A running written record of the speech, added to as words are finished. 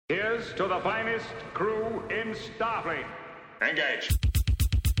Here's to the finest crew in Starfleet. Engage.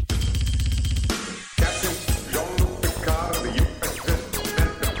 Captain Jean-Luc Picard of the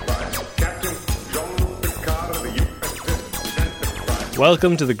USS Enterprise. Captain Jean-Luc Picard of the USS Enterprise.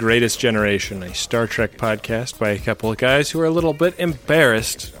 Welcome to The Greatest Generation, a Star Trek podcast by a couple of guys who are a little bit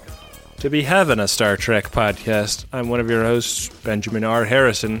embarrassed to be having a Star Trek podcast. I'm one of your hosts, Benjamin R.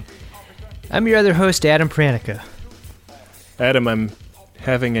 Harrison. I'm your other host, Adam Pranica. Adam, I'm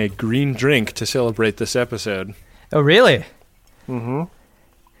having a green drink to celebrate this episode. Oh, really? Mm-hmm.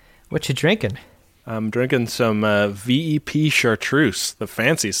 What you drinking? I'm drinking some VEP chartreuse, the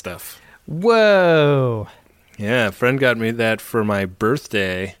fancy stuff. Whoa! Yeah, a friend got me that for my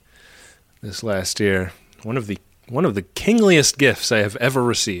birthday this last year. One of the kingliest gifts I have ever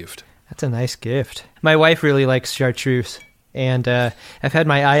received. That's a nice gift. My wife really likes chartreuse, and I've had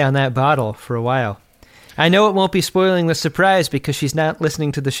my eye on that bottle for a while. I know it won't be spoiling the surprise because she's not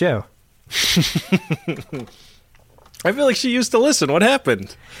listening to the show. I feel like she used to listen. What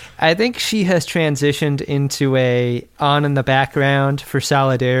happened? I think she has transitioned into a on in the background for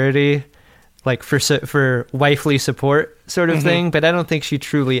solidarity, like for wifely support sort of thing, but I don't think she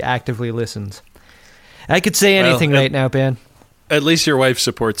truly actively listens. I could say anything right now, Ben. At least your wife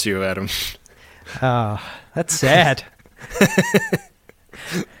supports you, Adam. Oh, that's sad.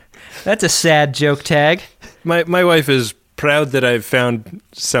 That's a sad joke tag. My wife is proud that I've found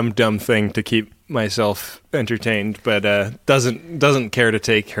some dumb thing to keep myself entertained, but doesn't care to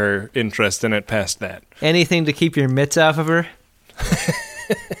take her interest in it past that. Anything to keep your mitts off of her?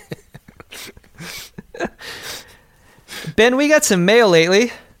 Ben, we got some mail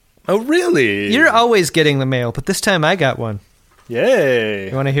lately. Oh, really? You're always getting the mail, but this time I got one.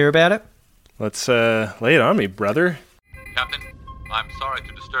 Yay. You want to hear about it? Let's lay it on me, brother. Captain, I'm sorry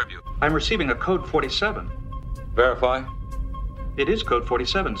to disturb you. I'm receiving a code 47. Verify. It is code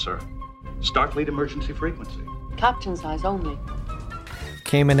 47, sir. Starfleet emergency frequency. Captain size only.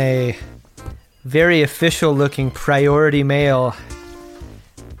 Came in a very official-looking priority mail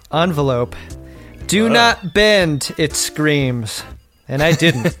envelope. Do not bend, it screams. And I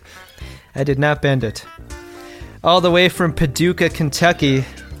didn't. I did not bend it. All the way from Paducah, Kentucky.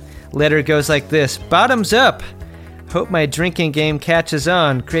 Letter goes like this. Bottoms up. Hope my drinking game catches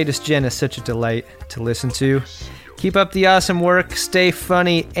on. Greatest Gen is such a delight to listen to. Keep up the awesome work. Stay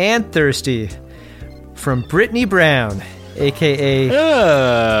funny and thirsty. From Brittany Brown, a.k.a.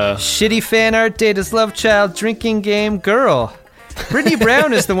 Shitty Fan Art Data's Love Child Drinking Game Girl. Brittany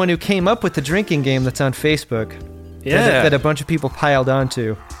Brown is the one who came up with the drinking game that's on Facebook. Yeah. That a bunch of people piled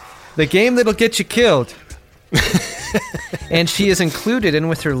onto. The game that'll get you killed. And she is included in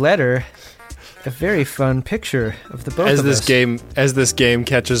with her letter a very fun picture of the both of us. As this game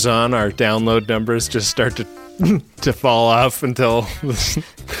catches on, our download numbers just start to fall off until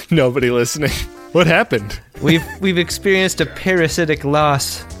nobody listening. What happened? We've experienced a parasitic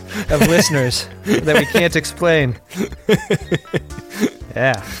loss of listeners that we can't explain.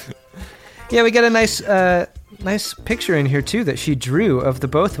 Yeah, we got a nice picture in here too that she drew of the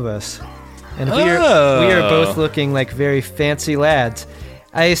both of us, and we are both looking like very fancy lads.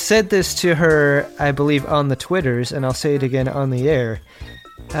 I said this to her, I believe, on the Twitters, and I'll say it again on the air.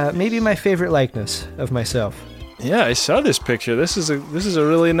 Maybe my favorite likeness of myself. Yeah, I saw this picture. This is a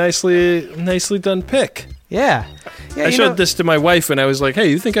really nicely done pic. Yeah. I showed this to my wife, and I was like, "Hey,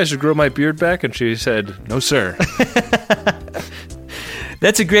 you think I should grow my beard back?" And she said, "No, sir."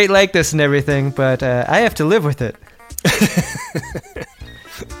 That's a great likeness and everything, but I have to live with it.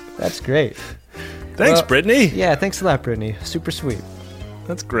 That's great. Thanks, Brittany. Yeah, thanks a lot, Brittany. Super sweet.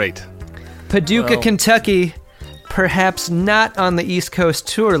 That's great. Paducah, Kentucky, perhaps not on the East Coast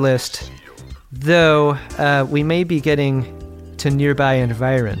tour list, though we may be getting to nearby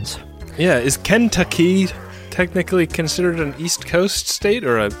environs. Yeah, is Kentucky technically considered an East Coast state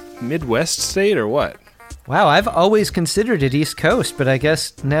or a Midwest state or what? Wow, I've always considered it East Coast, but I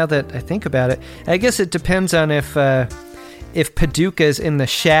guess now that I think about it, I guess it depends on if Paducah is in the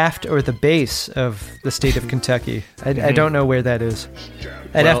shaft or the base of the state of Kentucky. I don't know where that is.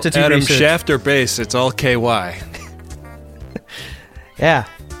 I'd have to do Adam, research. shaft or base, it's all KY. Yeah.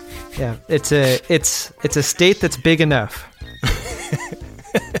 It's a state that's big enough.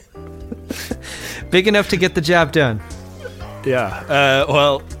 Big enough to get the job done. Yeah.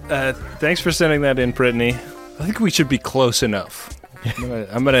 Thanks for sending that in, Brittany. I think we should be close enough.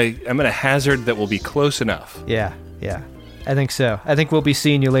 I'm gonna hazard that we'll be close enough. Yeah. I think so. I think we'll be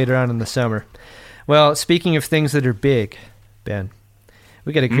seeing you later on in the summer. Well, speaking of things that are big, Ben,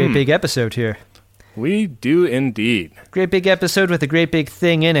 we got a great big episode here. We do indeed. Great big episode with a great big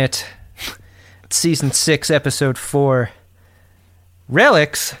thing in it. It's Season 6, Episode 4.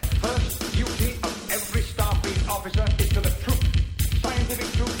 Relics? First duty of every Starfleet officer is to the truth. Scientific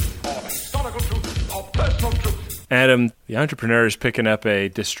truth, or historical truth, or personal truth. Adam, the entrepreneur, is picking up a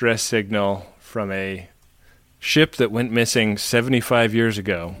distress signal from a ship that went missing 75 years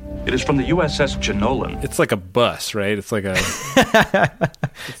ago. It is from the USS Guinan. It's like a bus, right? It's like a...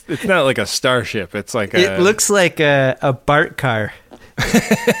 it's not like a starship. It's like It looks like a BART car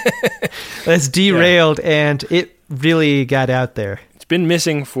that's derailed, and it really got out there. It's been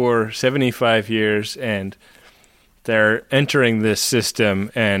missing for 75 years, and they're entering this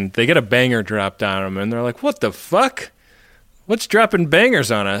system, and they get a banger dropped on them, and they're like, what the fuck? What's dropping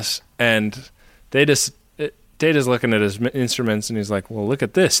bangers on us? And Data's looking at his instruments, and he's like, well, look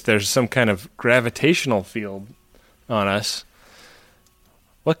at this. There's some kind of gravitational field on us.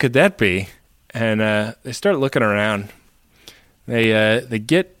 What could that be? And they start looking around. They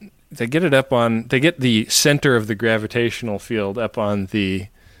get the center of the gravitational field up on the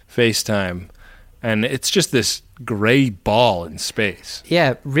FaceTime, and it's just this gray ball in space.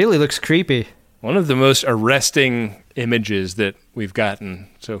 Yeah, it really looks creepy. One of the most arresting images that we've gotten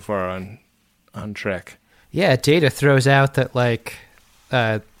so far on Trek. Yeah, Data throws out that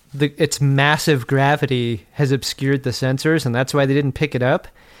its massive gravity has obscured the sensors, and that's why they didn't pick it up.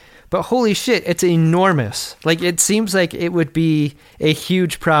 But holy shit, it's enormous. It seems like it would be a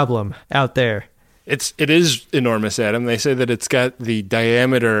huge problem out there. It is enormous, Adam. They say that it's got the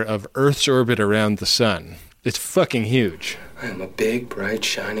diameter of Earth's orbit around the sun. It's fucking huge. I am a big, bright,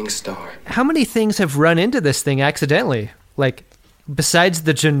 shining star. How many things have run into this thing accidentally? Besides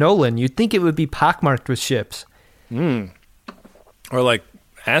the Guinan, you'd think it would be pockmarked with ships. Or like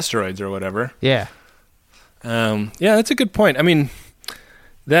asteroids or whatever. Yeah. Yeah, that's a good point. I mean,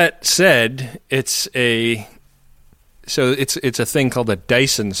 that said, it's a thing called a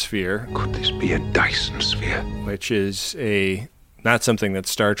Dyson sphere. Could this be a Dyson sphere? Which is not something that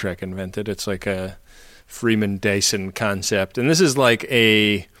Star Trek invented. It's like a Freeman Dyson concept. And this is like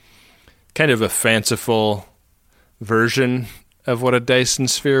a kind of a fanciful version of what a Dyson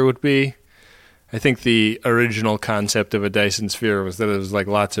sphere would be. I think the original concept of a Dyson sphere was that it was like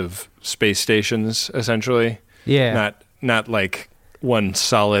lots of space stations, essentially. Yeah. Not like one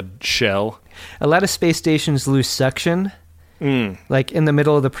solid shell. A lot of space stations lose suction, in the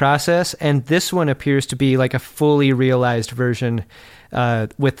middle of the process, and this one appears to be like a fully realized version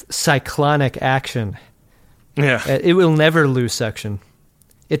with cyclonic action. Yeah. It will never lose suction.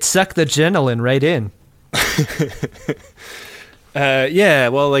 It sucked the Guinan right in. Yeah,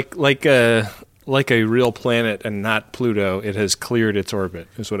 well, like a real planet and not Pluto, it has cleared its orbit,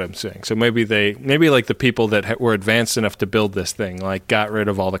 is what I'm saying. So maybe like the people that were advanced enough to build this thing, got rid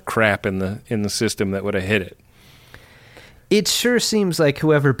of all the crap in the system that would have hit it. It sure seems like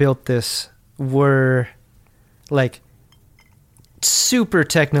whoever built this were super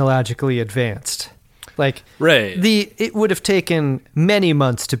technologically advanced. Right. It would have taken many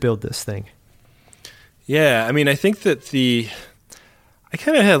months to build this thing. Yeah, I mean, I think that I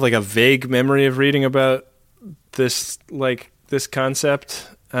kind of have a vague memory of reading about this concept.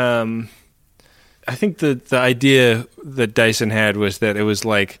 I think the idea that Dyson had was that it was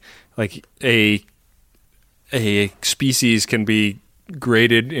like a species can be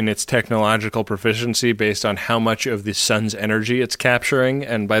graded in its technological proficiency based on how much of the sun's energy it's capturing,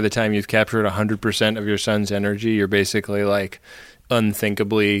 and by the time you've captured 100% of your sun's energy, you're basically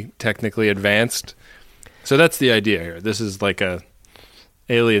unthinkably technically advanced. So that's the idea here. This is like a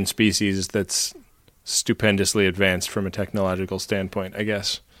alien species that's stupendously advanced from a technological standpoint, I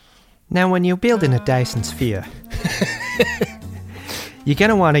guess. Now, when you're building a Dyson sphere, you're going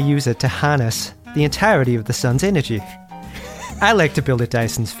to want to use it to harness the entirety of the sun's energy. I like to build a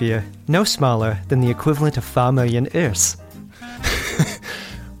Dyson sphere no smaller than the equivalent of 4 million Earths.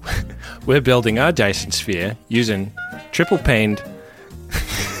 We're building our Dyson sphere using triple-paned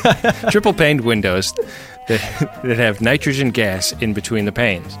windows that have nitrogen gas in between the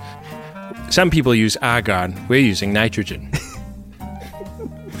panes. Some people use argon. We're using nitrogen.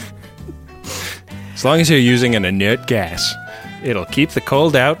 As long as you're using an inert gas, it'll keep the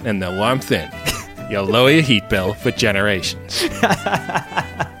cold out and the warmth in. You'll lower your heat bill for generations.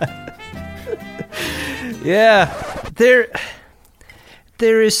 Yeah.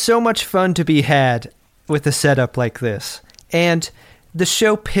 There is so much fun to be had with a setup like this. And the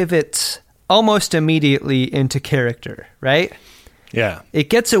show pivots almost immediately into character, right? Yeah. It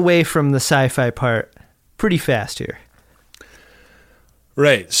gets away from the sci-fi part pretty fast here.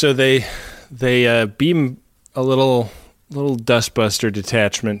 Right. So they beam a little dustbuster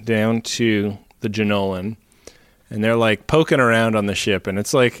detachment down to the Guinan, and they're poking around on the ship, and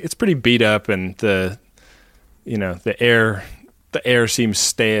it's pretty beat up, and the air the air seems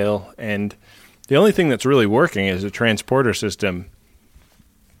stale, and the only thing that's really working is a transporter system.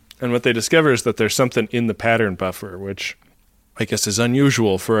 And what they discover is that there's something in the pattern buffer, which I guess is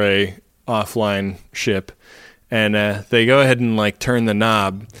unusual for a offline ship. And they go ahead and like turn the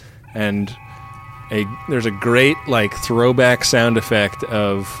knob, and there's a great like throwback sound effect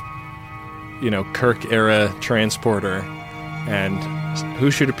of, Kirk era transporter, and who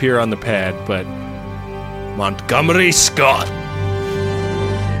should appear on the pad but Montgomery Scott.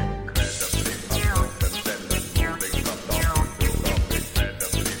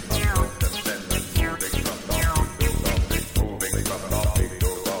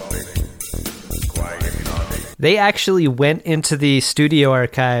 They actually went into the studio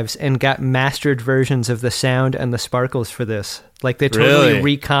archives and got mastered versions of the sound and the sparkles for this. Like, they totally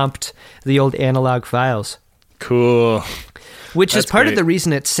recomped the old analog files. Cool. Which That's is part great. of the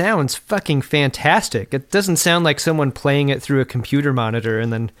reason it sounds fucking fantastic. It doesn't sound like someone playing it through a computer monitor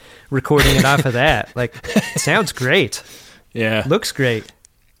and then recording it off of that. Like, it sounds great. Yeah. Looks great.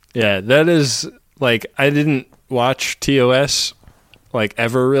 Yeah, that is, like, I didn't watch TOS, like,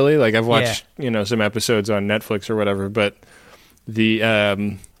 ever really. Like, I've watched, some episodes on Netflix or whatever, but the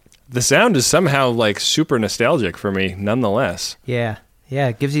sound is somehow, like, super nostalgic for me, nonetheless. Yeah. Yeah,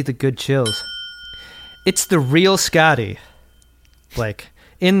 it gives you the good chills. It's the real Scotty. Like,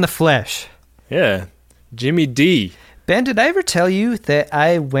 in the flesh. Yeah. Jimmy D. Ben, did I ever tell you that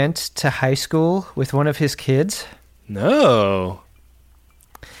I went to high school with one of his kids? No.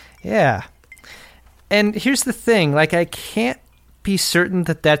 Yeah. And here's the thing, like, I can't be certain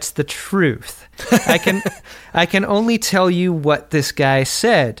that that's the truth. I can only tell you what this guy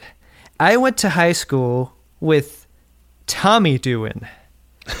said. I went to high school with Tommy Doohan,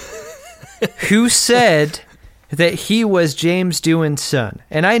 who said that he was James Doohan's son.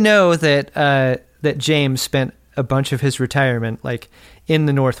 And I know that that James spent a bunch of his retirement, like, in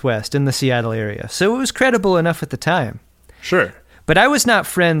the Northwest, in the Seattle area. So it was credible enough at the time. Sure. But I was not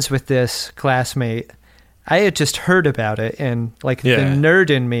friends with this classmate. I had just heard about it, and like the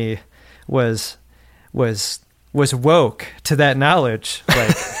nerd in me was woke to that knowledge.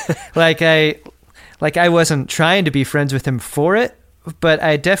 Like I wasn't trying to be friends with him for it, but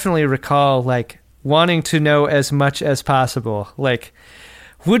I definitely recall like wanting to know as much as possible. Like,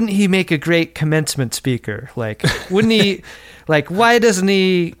 wouldn't he make a great commencement speaker? Like, wouldn't he? Like, why doesn't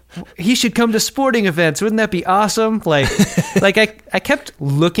he? He should come to sporting events. Wouldn't that be awesome? Like I kept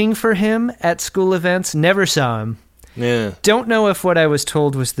looking for him at school events. Never saw him. Yeah. Don't know if what I was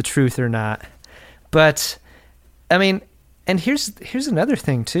told was the truth or not. But, I mean, and here's another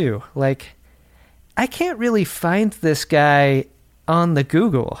thing too. Like, I can't really find this guy on the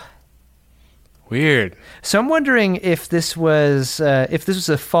Google. Weird. So I'm wondering if this was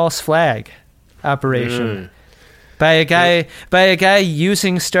a false flag operation. By a guy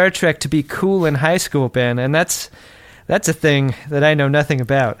using Star Trek to be cool in high school, Ben, and that's a thing that I know nothing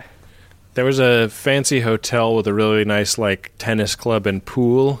about. There was a fancy hotel with a really nice like tennis club and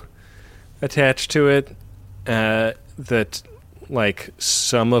pool attached to it that like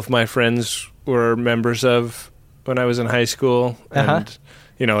some of my friends were members of when I was in high school, and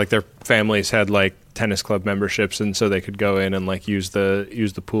like their families had like tennis club memberships, and so they could go in and like use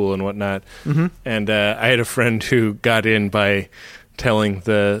the pool and whatnot. Mm-hmm. And I had a friend who got in by telling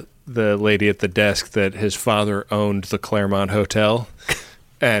the lady at the desk that his father owned the Claremont Hotel,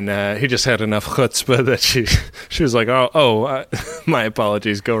 and he just had enough chutzpah that she was like, oh, my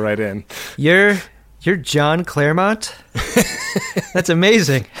apologies, go right in. You're John Claremont? That's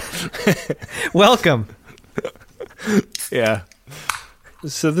amazing. Welcome. Yeah.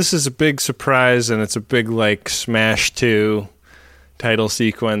 So this is a big surprise, and it's a big like Smash 2 title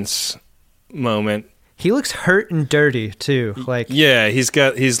sequence moment. He looks hurt and dirty too. Like, yeah, he's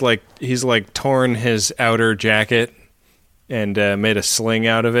torn his outer jacket and made a sling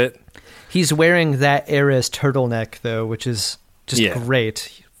out of it. He's wearing that era's turtleneck though, which is just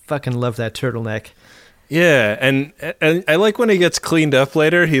great. Fucking love that turtleneck. Yeah, and I like when he gets cleaned up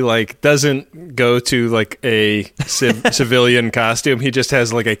later, he like doesn't go to like a civilian costume. He just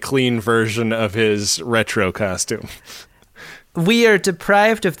has like a clean version of his retro costume. We are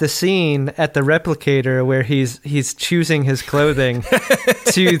deprived of the scene at the replicator where he's choosing his clothing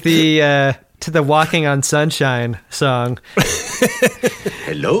to the Walking on Sunshine song.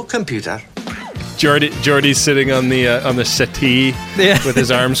 Hello, computer. Jordy's sitting on the settee with his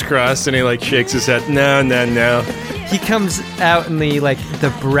arms crossed, and he like shakes his head. No. He comes out in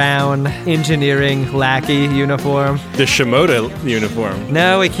the brown engineering lackey uniform. The Shimoda uniform.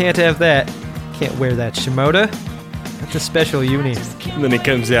 No, we can't have that. Can't wear that Shimoda. That's a special uni. And then he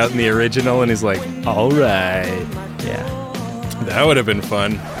comes out in the original, and he's like, all right. Yeah. That would have been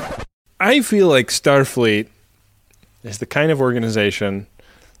fun. I feel like Starfleet is the kind of organization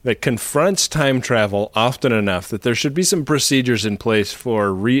that confronts time travel often enough that there should be some procedures in place for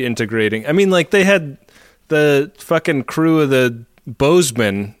reintegrating. I mean, like, they had the fucking crew of the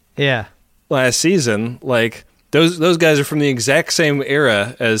Bozeman last season. Like, those guys are from the exact same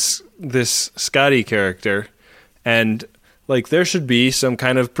era as this Scotty character. And, like, there should be some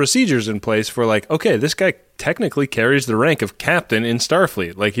kind of procedures in place for, like, okay, this guy technically carries the rank of captain in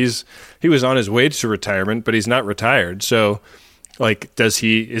Starfleet. Like, he was on his way to retirement, but he's not retired. So, like, is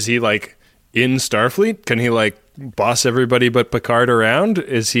he like in Starfleet? Can he like boss everybody but Picard around?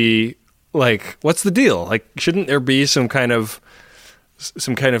 Is he like, what's the deal? Like, shouldn't there be some kind of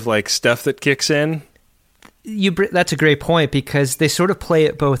like stuff that kicks in? That's a great point, because they sort of play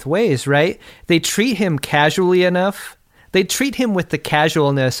it both ways, right? They treat him casually enough. They treat him with the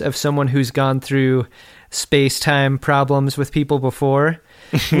casualness of someone who's gone through space-time problems with people before,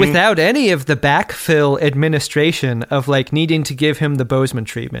 without any of the backfill administration of like needing to give him the Bozeman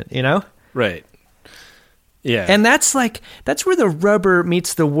treatment, you know? Right. Yeah. And that's where the rubber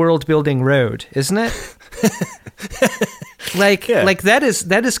meets the world building road, isn't it? Like that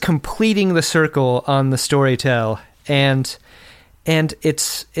is completing the circle on the storytell, and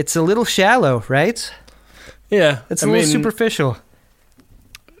it's a little shallow, right? Yeah. It's a little superficial.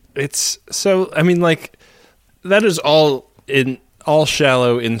 It's so, I mean, like, that is all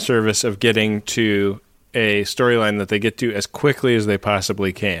shallow in service of getting to a storyline that they get to as quickly as they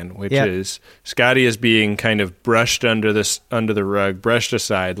possibly can, which is Scotty is being kind of brushed under the rug, brushed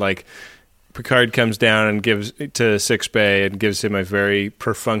aside. Like, Picard comes down and gives to Sickbay and gives him a very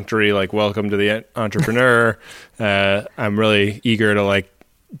perfunctory, like, welcome to the entrepreneur. I'm really eager to like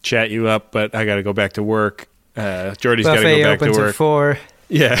chat you up, but I got to go back to work. Geordi's got to go back to work. At 4.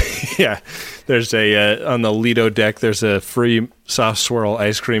 Yeah. There's on the Lido deck, there's a free soft swirl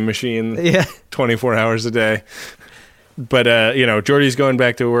ice cream machine 24 hours a day. But, Geordi's going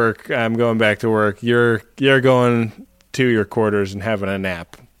back to work. I'm going back to work. You're going to your quarters and having a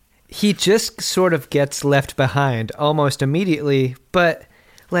nap. He just sort of gets left behind almost immediately, but,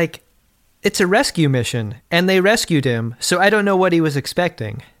 like, it's a rescue mission, and they rescued him, so I don't know what he was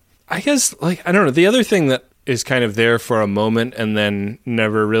expecting. I guess, like, I don't know. The other thing that is kind of there for a moment and then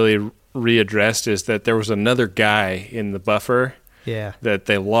never really readdressed is that there was another guy in the buffer that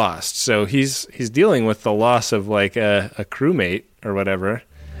they lost. So he's dealing with the loss of like a crewmate or whatever.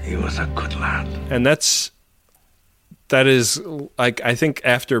 He was a good lad. And that is like, I think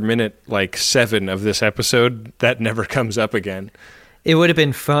after minute like 7 of this episode, that never comes up again. It would have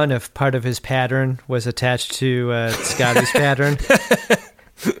been fun if part of his pattern was attached to Scotty's pattern.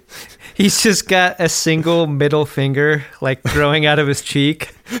 He's just got a single middle finger, like, growing out of his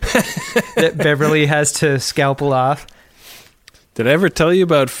cheek that Beverly has to scalpel off. Did I ever tell you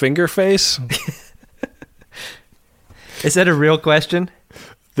about finger face? Is that a real question?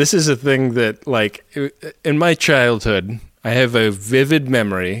 This is a thing that, like, in my childhood, I have a vivid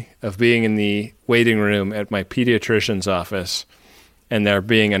memory of being in the waiting room at my pediatrician's office, and there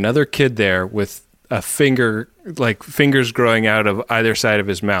being another kid there with a finger, like fingers growing out of either side of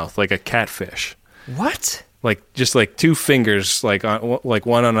his mouth, like a catfish. What? Like, just like 2 fingers, like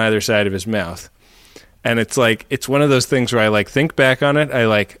one on either side of his mouth. And it's like, it's one of those things where I like think back on it.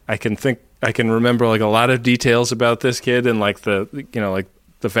 I can remember like a lot of details about this kid, and like the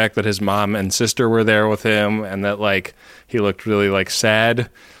fact that his mom and sister were there with him, and that like he looked really like sad,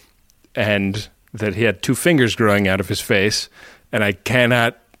 and that he had 2 fingers growing out of his face. And I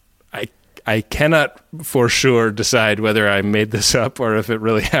cannot for sure decide whether I made this up or if it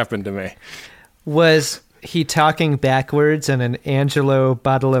really happened to me. Was he talking backwards and an Angelo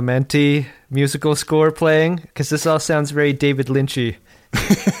Badalamenti musical score playing? Because this all sounds very David Lynchy.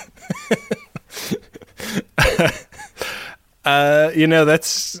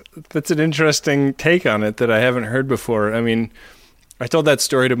 That's an interesting take on it that I haven't heard before. I mean, I told that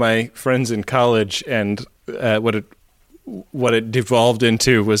story to my friends in college, and what it devolved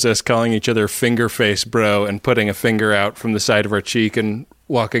into was us calling each other finger face bro and putting a finger out from the side of our cheek and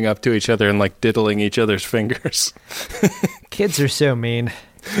walking up to each other and like diddling each other's fingers. Kids are so mean.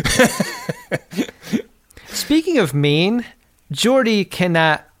 Speaking of mean, Geordi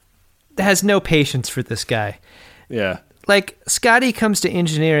has no patience for this guy. Yeah. Like, Scotty comes to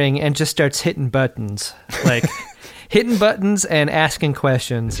engineering and just starts hitting buttons. Like, hitting buttons and asking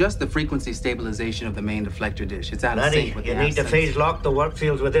questions. Just the frequency stabilization of the main deflector dish. It's out of Laddie, sync with you the need to absence. phase lock the work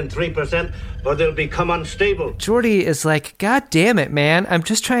fields within 3%, or they'll become unstable. Geordi is like, God damn it, man. I'm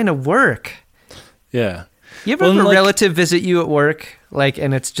just trying to work. Yeah. You ever have a relative visit you at work, like,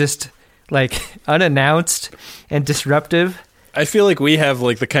 and it's just, like, unannounced and disruptive? I feel like we have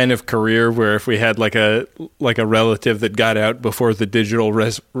like the kind of career where if we had like a relative that got out before the digital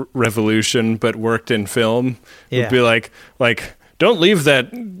revolution but worked in film, Yeah. would be like don't leave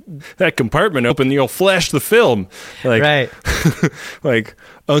that compartment open, you'll flash the film. Like, Right. like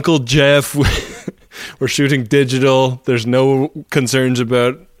Uncle Jeff, we're shooting digital. There's no concerns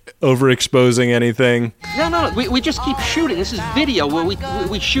about overexposing anything. No. We just keep shooting. This is video where we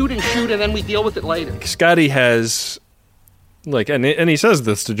shoot and then we deal with it later. Scotty has like, and he says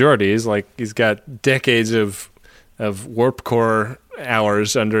this to Jordy. He's like, he's got decades of warp core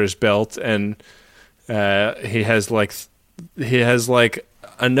hours under his belt, and he has like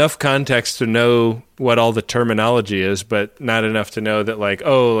enough context to know what all the terminology is, but not enough to know that like,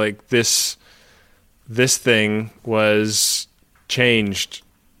 oh, like this thing was changed,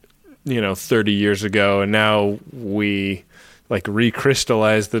 30 years ago, and now we like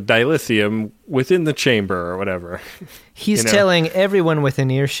recrystallize the dilithium within the chamber or whatever. He's telling everyone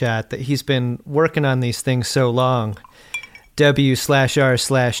within earshot that he's been working on these things so long.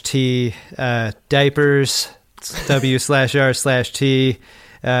 W/R/T diapers, W/R/T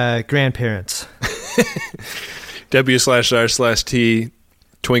grandparents. W/R/T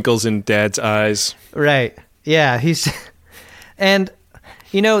twinkles in dad's eyes. Right. Yeah, he's and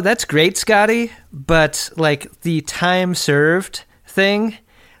that's great, Scotty, but like the time served thing,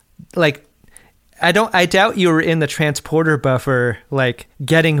 like I doubt you were in the transporter buffer like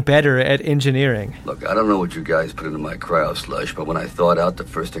getting better at engineering. Look, I don't know what you guys put into my cryo slush, but when I thawed out, the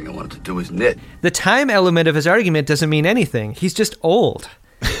first thing I wanted to do was knit. The time element of his argument doesn't mean anything. He's just old.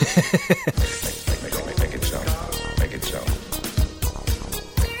 Make it so. Make it so. Make it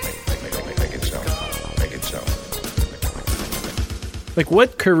so. Make it so. Like,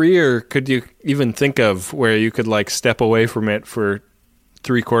 what career could you even think of where you could like step away from it for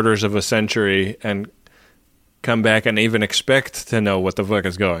 3/4 of a century and come back and even expect to know what the fuck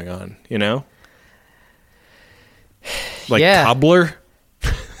is going on, Like Yeah. cobbler?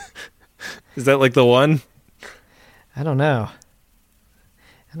 Is that like the one? I don't know,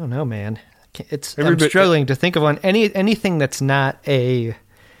 man. I'm Everybody- struggling to think of one anything that's not a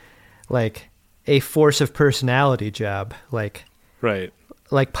force of personality job, like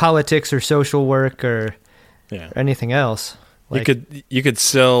politics or social work or anything else. Like, you could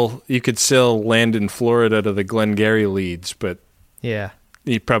sell land in Florida to the Glengarry leads, but yeah,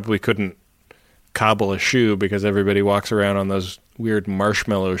 you probably couldn't cobble a shoe because everybody walks around on those weird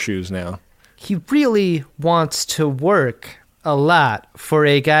marshmallow shoes now. he really wants to work a lot for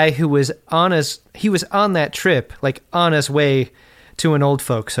a guy who was on that trip, like on his way to an old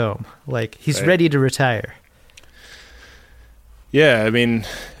folks home. Like he's ready to retire. Yeah, I mean,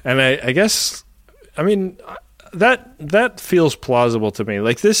 and I guess, I mean, that feels plausible to me.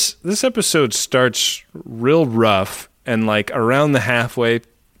 Like this episode starts real rough, and like around the halfway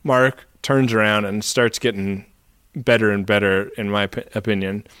mark turns around and starts getting better and better, in my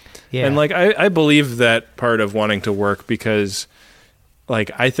opinion. Yeah. And like I believe that part of wanting to work, because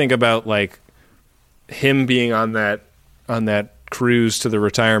like I think about like him being on that cruise to the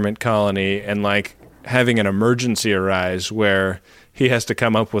retirement colony and like having an emergency arise where he has to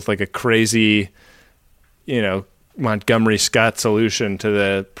come up with like a crazy, Montgomery Scott solution to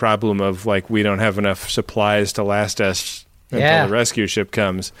the problem of like we don't have enough supplies to last us until the rescue ship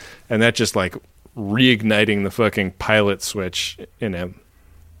comes, and that just like reigniting the fucking pilot switch in him.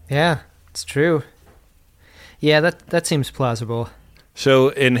 Yeah, it's true. Yeah, that seems plausible. So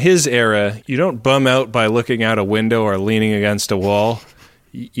in his era, you don't bum out by looking out a window or leaning against a wall.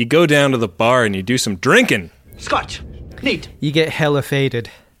 You go down to the bar and you do some drinking. Scotch. Neat. You get hella faded.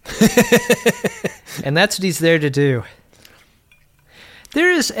 And that's what he's there to do.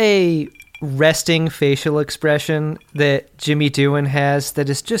 There is a resting facial expression that Jimmy Doohan has that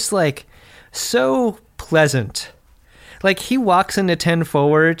is just like so pleasant. Like he walks into 10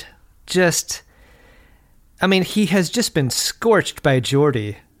 forward, he has just been scorched by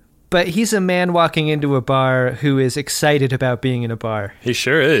Geordi, but he's a man walking into a bar who is excited about being in a bar. He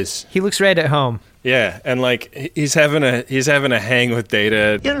sure is. He looks right at home. Yeah, and like he's having a hang with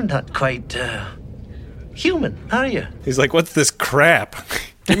Data. You're not quite human, are you? He's like, "What's this crap?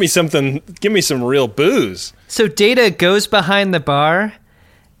 Give me something. Give me some real booze." So Data goes behind the bar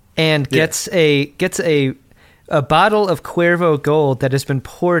and gets a bottle of Cuervo Gold that has been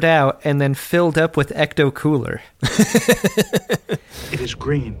poured out and then filled up with Ecto Cooler. It is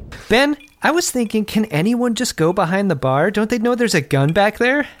green. Ben, I was thinking, can anyone just go behind the bar? Don't they know there's a gun back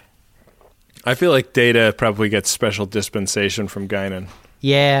there? I feel like Data probably gets special dispensation from Guinan.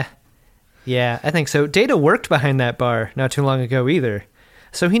 Yeah, I think so. Data worked behind that bar not too long ago either,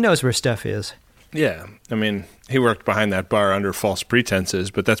 so he knows where stuff is. Yeah, I mean, he worked behind that bar under false pretenses,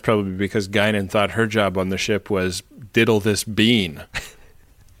 but that's probably because Guinan thought her job on the ship was diddle this bean.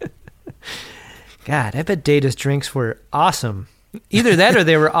 God, I bet Data's drinks were awesome. Either that or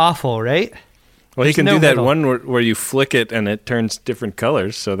they were awful, right? Well, he There's can no do that middle. one where you flick it and it turns different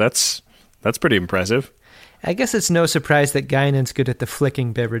colors, so that's pretty impressive. I guess it's no surprise that Guinan's good at the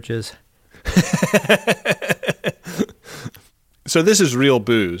flicking beverages. So this is real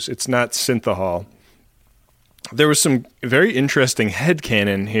booze. It's not synthahol. There was some very interesting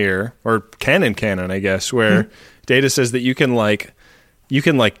headcanon here, or canon, I guess, where Data says that you can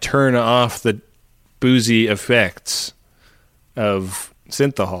turn off the boozy effects of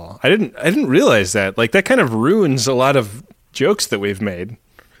synthahol. I didn't realize that. Like, that kind of ruins a lot of jokes that we've made.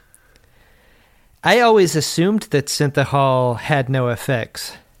 I always assumed that synthahol had no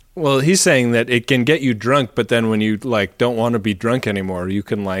effects. Well, he's saying that it can get you drunk, but then when you don't want to be drunk anymore, you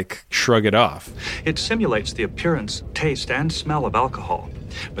can shrug it off. It simulates the appearance, taste, and smell of alcohol,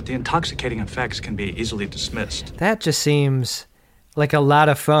 but the intoxicating effects can be easily dismissed. That just seems like a lot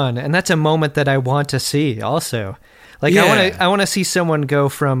of fun, and that's a moment that I want to see also. I want to see someone go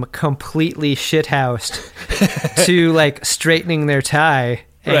from completely shithoused to straightening their tie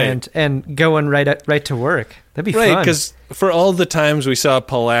and going right to work. That'd be fun. Right, because for all the times we saw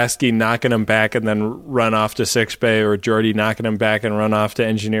Pulaski knocking him back and then run off to Six Bay, or Geordie knocking him back and run off to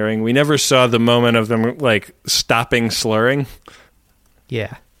engineering, we never saw the moment of them stopping slurring.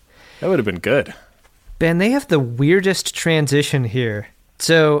 Yeah. That would have been good. Ben, they have the weirdest transition here.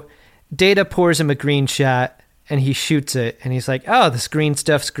 So Data pours him a green shot and he shoots it and he's like, oh, this green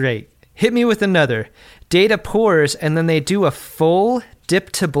stuff's great. Hit me with another. Data pours and then they do a full dip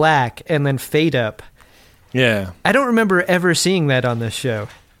to black and then fade up. Yeah. I don't remember ever seeing that on this show.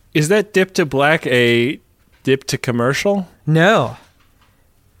 Is that dip to black a dip to commercial? No.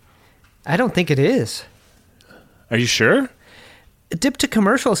 I don't think it is. Are you sure? Dip to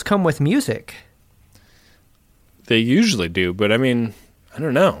commercials come with music. They usually do, but I mean, I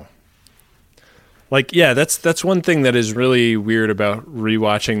don't know. That's one thing that is really weird about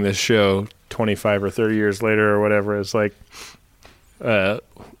rewatching this show 25 or 30 years later or whatever. Is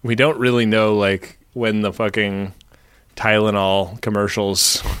we don't really know when the fucking Tylenol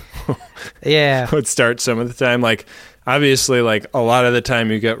commercials would start some of the time. Obviously, a lot of the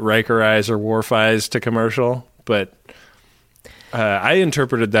time you get Riker Eyes or Worf Eyes to commercial, but I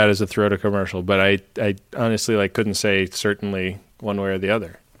interpreted that as a throw to commercial, but I honestly couldn't say certainly one way or the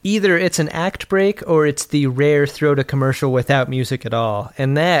other. Either it's an act break or it's the rare throw to commercial without music at all,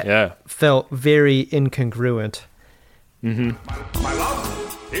 and that felt very incongruent. Mm-hmm. My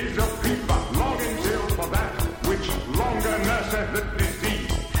love is a fever, longing till for that which longer nurseth the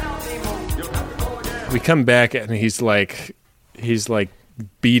disease. We come back and he's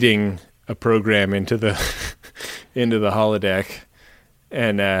beating a program into the holodeck,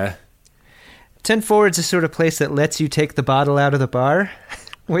 and 10 Forward's the sort of place that lets you take the bottle out of the bar,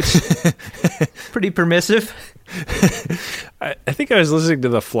 which pretty permissive. I think I was listening to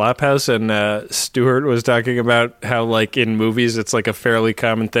the Flophouse, and Stewart was talking about how in movies it's a fairly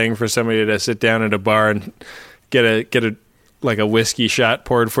common thing for somebody to sit down at a bar and get a whiskey shot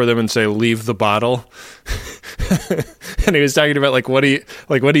poured for them and say, leave the bottle. And he was talking about what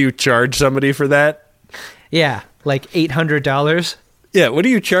do you charge somebody for that? Yeah, $800. Yeah, what do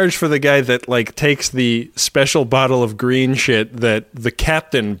you charge for the guy that takes the special bottle of green shit that the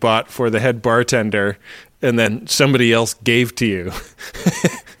captain bought for the head bartender and then somebody else gave to you?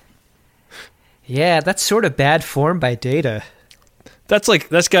 Yeah, that's sort of bad form by Data. That's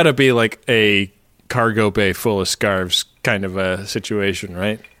got to be a cargo bay full of scarves kind of a situation,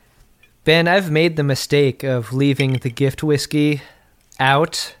 right? Ben, I've made the mistake of leaving the gift whiskey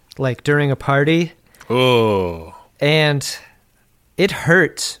out during a party. Oh. And it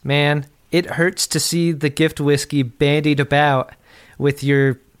hurts, man. It hurts to see the gift whiskey bandied about with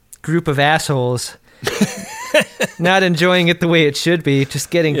your group of assholes not enjoying it the way it should be,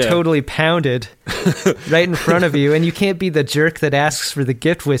 just getting totally pounded right in front of you. And you can't be the jerk that asks for the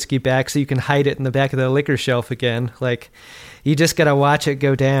gift whiskey back so you can hide it in the back of the liquor shelf again. You just got to watch it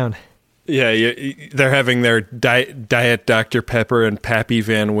go down. Yeah, they're having their Diet Dr. Pepper and Pappy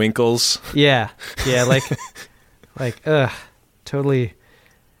Van Winkles. Yeah, totally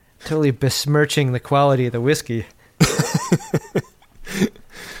besmirching the quality of the whiskey.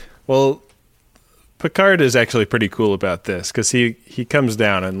 Well, Picard is actually pretty cool about this because he comes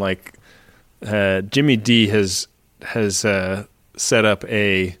down and Jimmy D has set up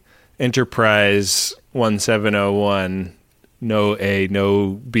a Enterprise 1701 no A,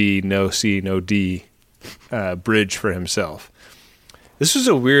 no B, no C, no D bridge for himself. This was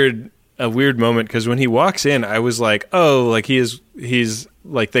a weird a weird moment because when he walks in, I was like, oh, like he's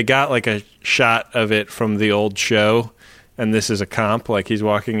like they got like a shot of it from the old show, and this is a comp. Like he's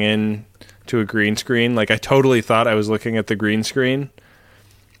walking in to a green screen. Like I totally thought I was looking at the green screen,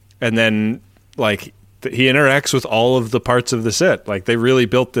 and then like he interacts with all of the parts of the set. Like they really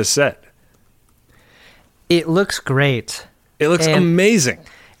built this set. It looks great. It looks amazing.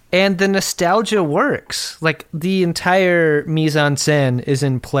 And the nostalgia works. Like, the entire mise-en-scène is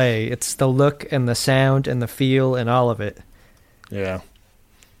in play. It's the look and the sound and the feel and all of it. Yeah.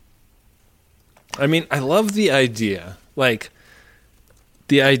 I mean, I love the idea. Like,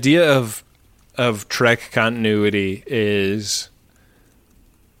 the idea of Trek continuity is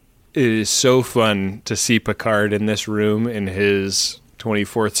so fun to see Picard in this room in his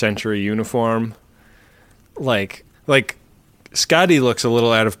 24th century uniform. Like Scotty looks a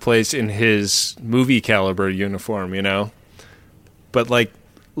little out of place in his movie caliber uniform, you know? But like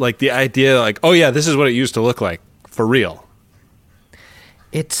the idea, like, oh yeah, this is what it used to look like, for real.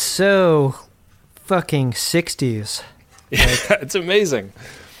 It's so fucking 60s. Yeah, it's amazing.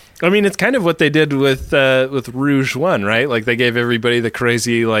 I mean, it's kind of what they did with Rouge One, right? Like they gave everybody the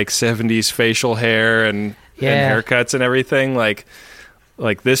crazy like 70s facial hair and haircuts and everything. Like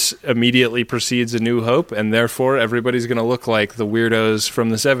this immediately precedes A New Hope, and therefore everybody's going to look like the weirdos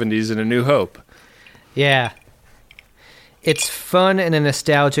from the 70s in A New Hope. Yeah. It's fun in a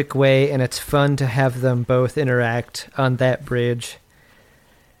nostalgic way, and it's fun to have them both interact on that bridge.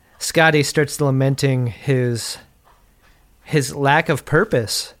 Scotty starts lamenting his lack of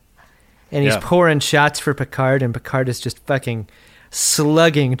purpose, and he's pouring shots for Picard, and Picard is just fucking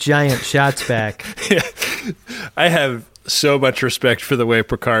slugging giant shots back. Yeah. I have so much respect for the way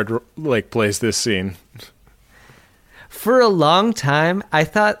Picard like plays this scene. For a long time, I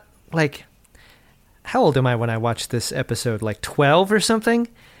thought, like, how old am I when I watched this episode? Like 12 or something?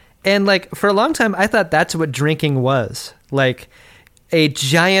 And like for a long time, I thought that's what drinking was. Like a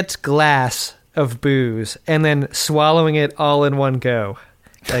giant glass of booze and then swallowing it all in one go.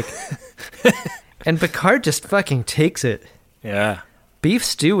 Like, and Picard just fucking takes it. Yeah. Beef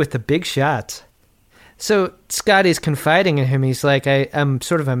stew with the big shots. So Scotty's confiding in him. He's like, I'm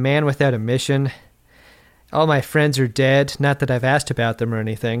sort of a man without a mission. All my friends are dead. Not that I've asked about them or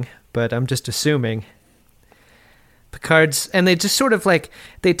anything, but I'm just assuming. And they just sort of like,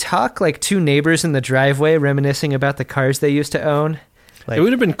 they talk like two neighbors in the driveway reminiscing about the cars they used to own. Like, it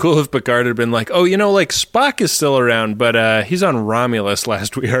would have been cool if Picard had been like, oh, you know, like Spock is still around, but he's on Romulus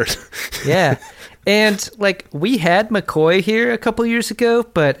last we heard. Yeah. And, like, we had McCoy here a couple years ago,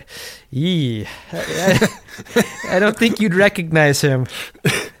 but, I don't think you'd recognize him.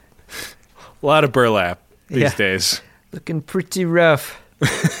 A lot of burlap these days. Looking pretty rough.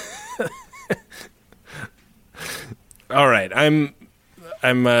 All right, I'm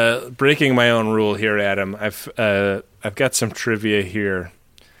breaking my own rule here, Adam. I've got some trivia here.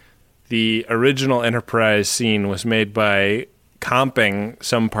 The original Enterprise scene was made by comping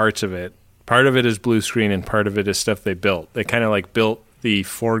some parts of it. Part of it is blue screen and part of it is stuff they built. They kind of like built the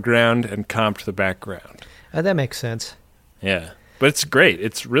foreground and comped the background. That makes sense. Yeah. But it's great.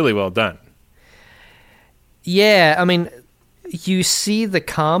 It's really well done. Yeah, I mean, you see the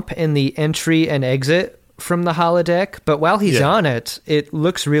comp in the entry and exit from the holodeck, but while he's on it, it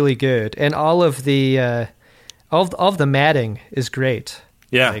looks really good. And all of the all of the matting is great.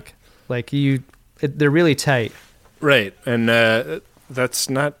 Yeah. They're really tight. Right. And that's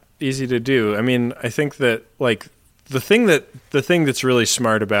not easy to do. I mean, I think that like the thing that's really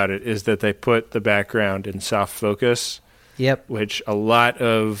smart about it is that they put the background in soft focus. Yep. Which a lot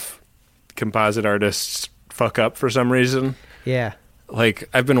of composite artists fuck up for some reason. Yeah. Like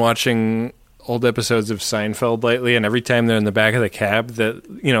I've been watching old episodes of Seinfeld lately, and every time they're in the back of the cab, that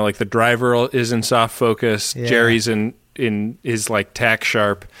you know, like the driver is in soft focus, Jerry's in is like tack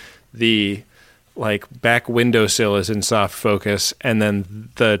sharp, the like back windowsill is in soft focus, and then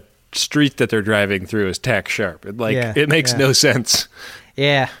the street that they're driving through is tack sharp. It makes no sense.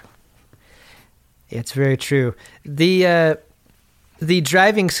 Yeah. It's very true. The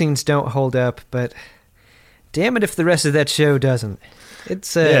driving scenes don't hold up, but damn it if the rest of that show doesn't.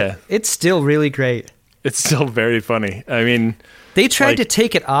 It's still really great. It's still very funny. I mean, they tried to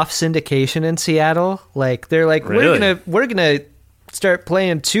take it off syndication in Seattle. Like they're like, really? we're gonna start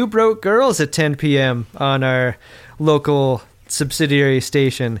playing Two Broke Girls at 10 p.m. on our local subsidiary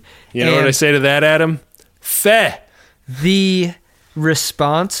station. You know what I say to that, Adam? Feh. The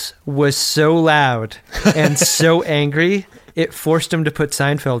response was so loud and so angry, it forced them to put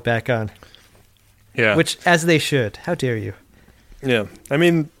Seinfeld back on. Yeah. Which, as they should. How dare you? Yeah. I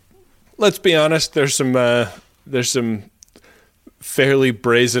mean, let's be honest. There's some fairly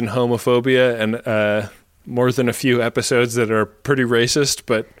brazen homophobia and more than a few episodes that are pretty racist,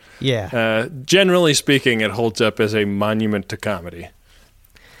 but generally speaking, it holds up as a monument to comedy.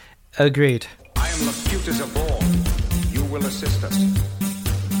 Agreed. I am the cutest of all. You will assist us.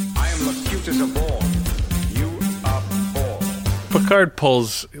 I am the cutest of all. You are all. Picard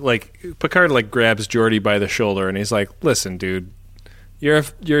grabs Geordi by the shoulder and he's like, "Listen, dude, you're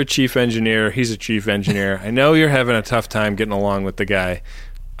a chief engineer. He's a chief engineer. I know you're having a tough time getting along with the guy.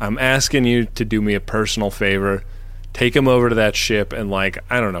 I'm asking you to do me a personal favor. Take him over to that ship and I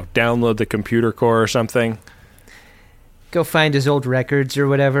don't know, download the computer core or something. Go find his old records or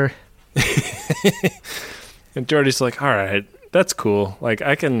whatever." And Geordi's like, "All right, that's cool.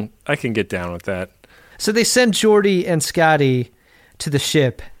 I can get down with that." So they send Geordi and Scotty to the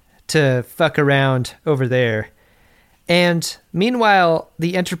ship to fuck around over there. And meanwhile,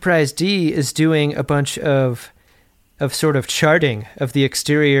 the Enterprise D is doing a bunch of sort of charting of the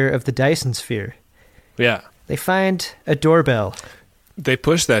exterior of the Dyson sphere. Yeah. They find a doorbell. They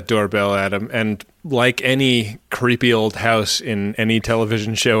push that doorbell at him, and like any creepy old house in any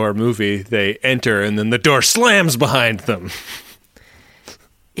television show or movie, they enter, and then the door slams behind them.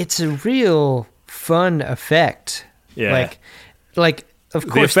 It's a real fun effect. Yeah. Of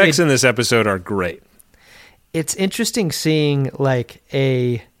course, the effects in this episode are great. It's interesting seeing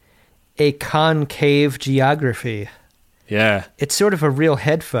a concave geography. Yeah. It's sort of a real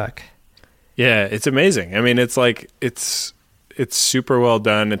head fuck. Yeah, it's amazing. I mean, it's super well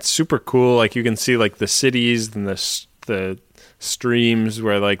done. It's super cool. You can see the cities and the streams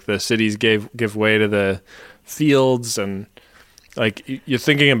where the cities give way to the fields, and you're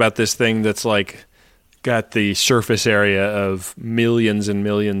thinking about this thing that's got the surface area of millions and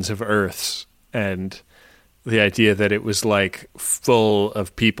millions of Earths, and the idea that it was full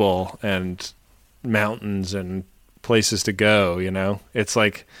of people and mountains and places to go, it's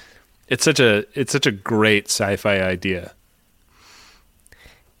such a great sci-fi idea.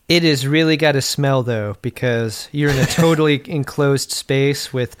 It has really got a smell though, because you're in a totally enclosed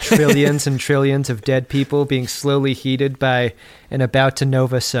space with trillions and trillions of dead people being slowly heated by an about to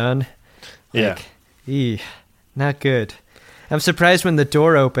nova sun. Not good. I'm surprised when the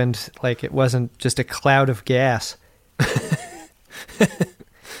door opened, it wasn't just a cloud of gas.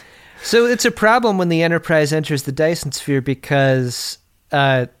 So it's a problem when the Enterprise enters the Dyson sphere because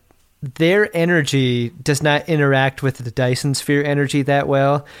their energy does not interact with the Dyson sphere energy that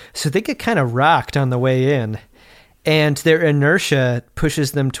well, so they get kind of rocked on the way in, and their inertia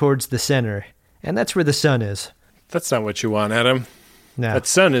pushes them towards the center, and that's where the sun is. That's not what you want, Adam. No. That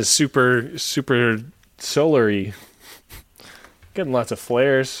sun is super, super solar-y. Getting lots of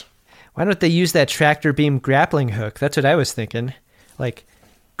flares. Why don't they use that tractor beam grappling hook? That's what I was thinking.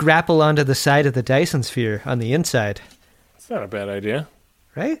 Grapple onto the side of the Dyson sphere on the inside. That's not a bad idea.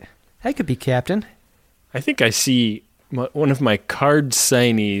 Right? I could be captain. I think I see one of my card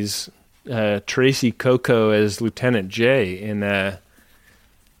signees, Tracy Coco, as Lieutenant J in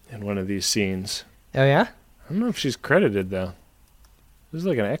one of these scenes. Oh, yeah? I don't know if she's credited, though. This is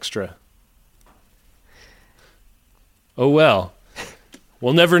an extra. Oh, well.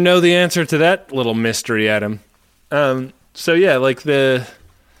 We'll never know the answer to that little mystery, Adam. So, yeah,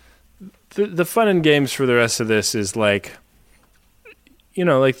 the fun and games for the rest of this is, the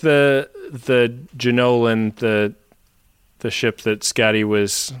Janolan, the ship that Scotty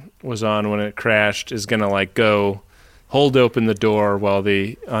was on when it crashed, is gonna go hold open the door while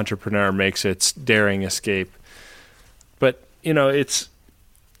the Entrepreneur makes its daring escape. But it's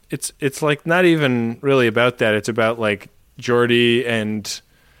not even really about that. It's about Geordi and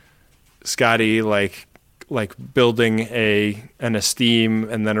Scotty building an esteem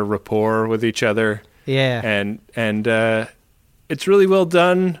and then a rapport with each other. Yeah, and it's really well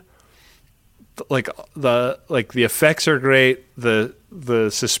done. The effects are great. The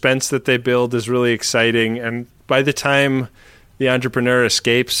suspense that they build is really exciting. And by the time the Entrepreneur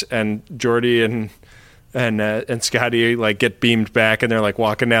escapes and Geordi and Scotty get beamed back and they're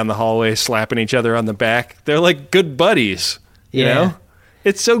walking down the hallway slapping each other on the back, they're good buddies. You know?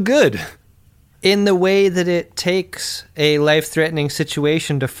 It's so good. In the way that it takes a life-threatening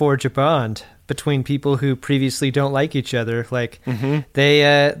situation to forge a bond between people who previously don't like each other.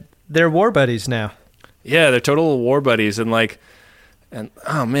 They're war buddies now. Yeah, they're total war buddies, and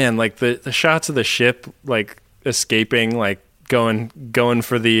oh man, the shots of the ship escaping, going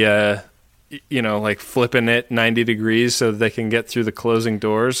for the flipping it 90 degrees so that they can get through the closing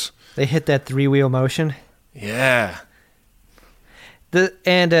doors. They hit that 3-wheel motion. Yeah.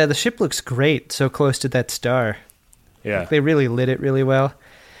 The ship looks great, so close to that star. Yeah. They really lit it really well.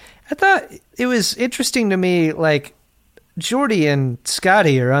 I thought it was interesting to me, Geordi and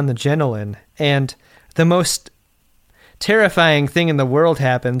Scotty are on the Gentleman, and the most terrifying thing in the world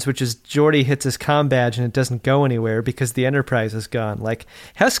happens, which is Geordi hits his comm badge and it doesn't go anywhere because the Enterprise is gone. Like,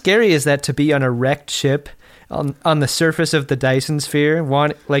 how scary is that to be on a wrecked ship on the surface of the Dyson sphere?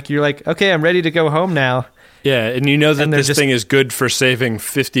 You're like, okay, I'm ready to go home now. Yeah, and you know that this thing is good for saving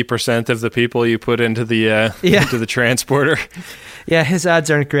 50% of the people you put into the into the transporter. Yeah, his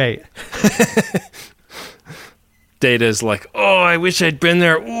odds aren't great. Data's like, oh, I wish I'd been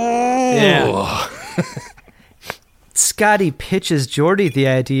there. Ooh. Yeah. Scotty pitches Geordi the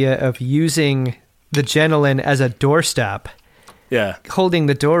idea of using the Gentleman as a doorstop. Yeah. Holding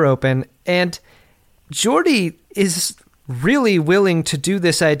the door open. And Geordi is really willing to do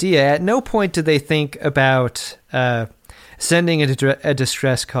this idea. At no point do they think about sending a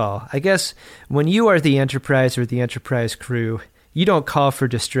distress call. I guess when you are the Enterprise or the Enterprise crew, you don't call for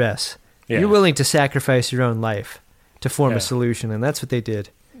distress. Yeah. You're willing to sacrifice your own life to form a solution, and that's what they did.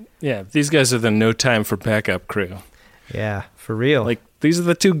 Yeah, these guys are the no time for backup crew. Yeah, for real. Like, these are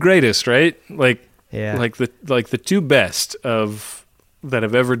the two greatest, right? Like the two best that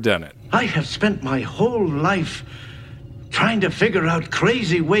have ever done it. I have spent my whole life trying to figure out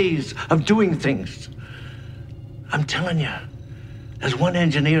crazy ways of doing things. I'm telling you, as one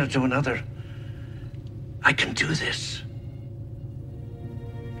engineer to another, I can do this.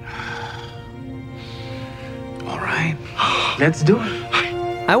 All right, let's do it.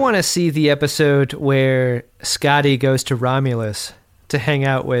 I want to see the episode where Scotty goes to Romulus to hang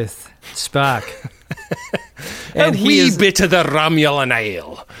out with Spock. And a wee bit of the Romulan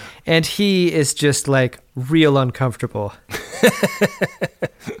ale. And he is just like real uncomfortable.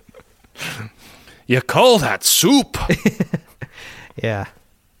 You call that soup? Yeah.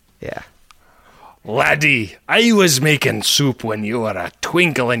 Laddie, I was making soup when you were a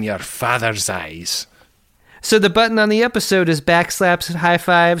twinkle in your father's eyes. So the button on the episode is backslaps, high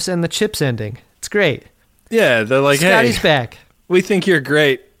fives, and the chips ending. It's great. Yeah, they're like, Scotty's hey, back. We think you're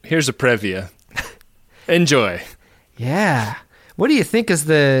great. Here's a previa. Enjoy. Yeah. What do you think is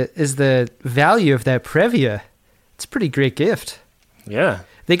the value of that previa? It's a pretty great gift. Yeah.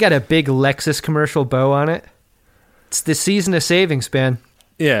 They got a big Lexus commercial bow on it. It's the season of savings, Ben.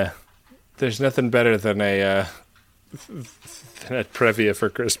 Yeah. There's nothing better than a previa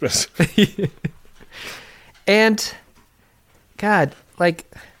for Christmas. And, God,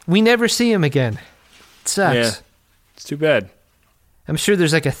 like, we never see him again. It sucks. Yeah. It's too bad. I'm sure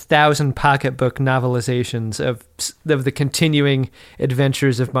there's like 1,000 pocketbook novelizations of the continuing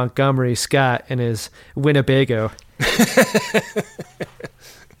adventures of Montgomery Scott and his Winnebago.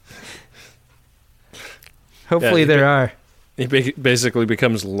 Hopefully there are. He basically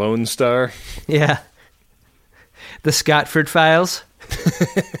becomes Lone Star. Yeah. The Scotford Files.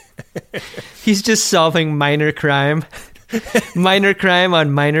 He's just solving minor crime. Minor crime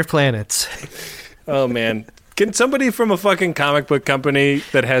on minor planets. Oh, man. Can somebody from a fucking comic book company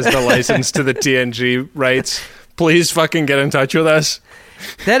that has the license to the TNG rights please fucking get in touch with us?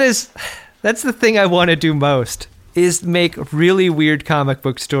 That's the thing I want to do most, is make really weird comic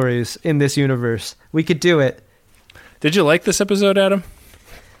book stories in this universe. We could do it. Did you like this episode, Adam?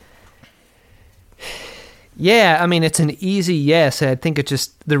 Yeah, I mean, it's an easy yes. I think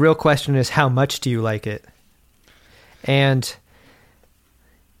the real question is, how much do you like it? And,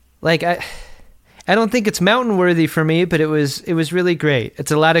 like, I don't think it's mountain worthy for me, but it was really great.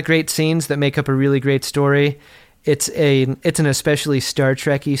 It's a lot of great scenes that make up a really great story. It's an especially Star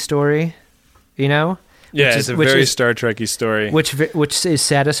Trek-y story, you know? Yeah, it's a very Star Trek-y story. Which is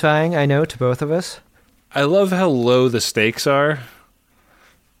satisfying, I know, to both of us. I love how low the stakes are.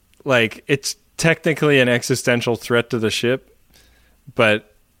 Like, it's technically an existential threat to the ship,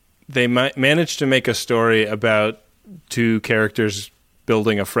 but they managed to make a story about two characters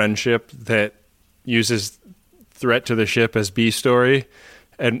building a friendship that uses threat to the ship as B story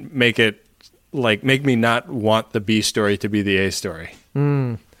and make me not want the B story to be the A story.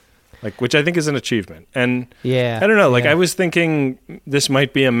 Which I think is an achievement. And yeah, I don't know, I was thinking this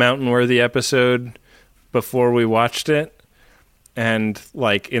might be a mountain worthy episode before we watched it. And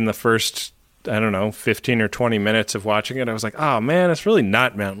in the first, 15 or 20 minutes of watching it, I was like, oh man, it's really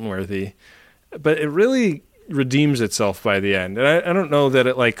not mountain worthy. But it really redeems itself by the end. And I don't know that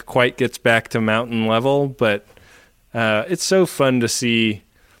it quite gets back to mountain level, but it's so fun to see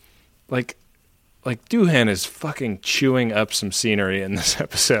Doohan is fucking chewing up some scenery in this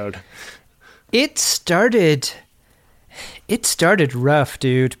episode. It started rough,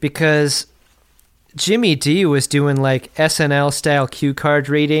 dude, because Jimmy D was doing SNL style cue card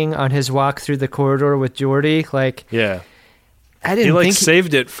reading on his walk through the corridor with Geordi. Yeah. I didn't think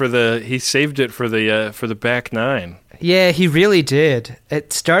saved it for the back nine. Yeah, he really did.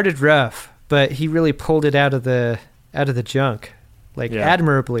 It started rough, but he really pulled it out of the junk,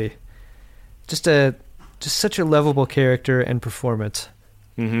 admirably. Just such a lovable character and performance.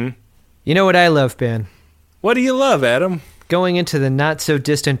 Mm-hmm. You know what I love, Ben? What do you love, Adam? Going into the not so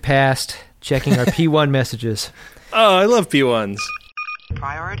distant past, checking our P1 messages. Oh, I love P1s.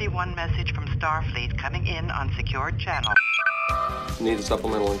 Priority 1 message from Starfleet coming in on secured channel. Need a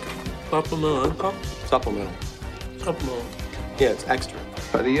supplemental income. Supplemental income? Supplemental. Yeah, it's extra.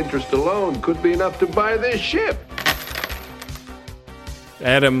 The interest alone could be enough to buy this ship.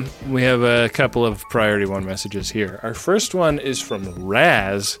 Adam, we have a couple of priority 1 messages here. Our first one is from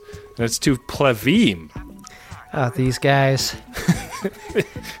Raz, and it's to Plavim. Oh, these guys. These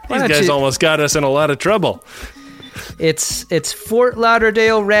guys almost got us in a lot of trouble. It's Fort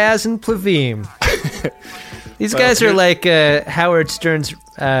Lauderdale, Raz, and Plavim. These guys are like Howard Stern's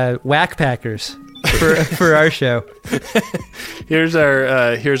whack packers for our show. Here's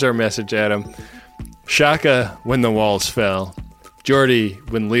our message, Adam. Shaka when the walls fell. Geordie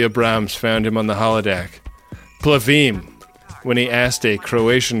when Leah Brahms found him on the holodeck. Plavim when he asked a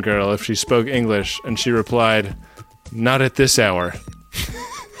Croatian girl if she spoke English, and she replied, "Not at this hour."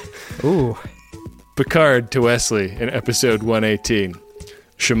 Ooh. Picard to Wesley in episode 118.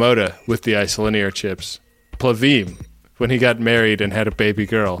 Shimoda with the isolinear chips. Plavim when he got married and had a baby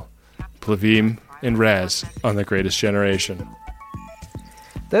girl. Plavim and Raz on The Greatest Generation.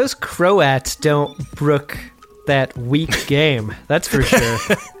 Those Croats don't brook that weak game. That's for sure.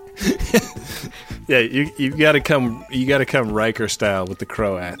 Yeah, you got to come Riker style with the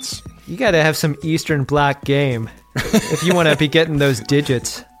Croats. You got to have some Eastern Bloc game if you want to be getting those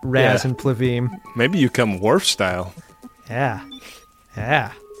digits, Raz and Plavim. Maybe you come Worf style. Yeah.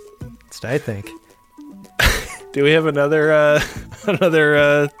 That's what I think. Do we have another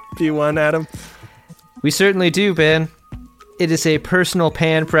P1, Adam? We certainly do, Ben. It is a personal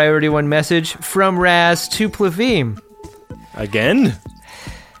pan priority 1 message from Raz to Plavim. Again?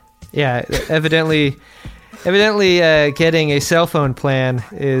 Yeah, evidently getting a cell phone plan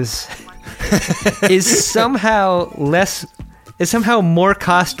is somehow more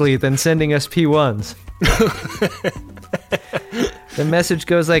costly than sending us P1s. The message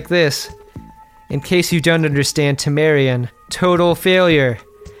goes like this. In case you don't understand Temerian, total failure.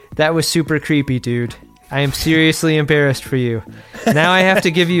 That was super creepy, dude. I am seriously embarrassed for you. Now I have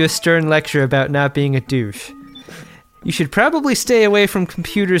to give you a stern lecture about not being a douche. You should probably stay away from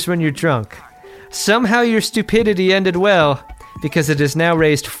computers when you're drunk. Somehow your stupidity ended well, because it has now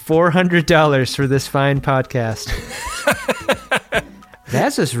raised $400 for this fine podcast.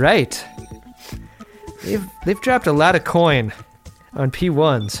 That's just right. They've dropped a lot of coin on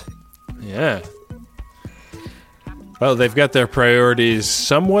P1s. Yeah. Well, they've got their priorities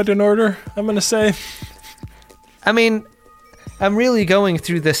somewhat in order, I'm going to say. I mean, I'm really going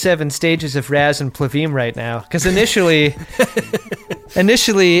through the 7 stages of Raz and Plavim right now, because initially,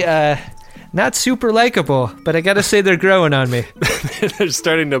 not super likable, but I gotta say they're growing on me. They're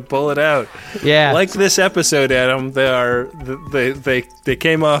starting to pull it out. Yeah. Like this episode, Adam, they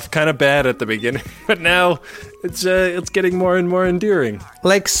came off kind of bad at the beginning, but now it's getting more and more endearing.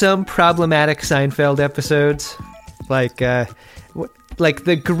 Like some problematic Seinfeld episodes, like the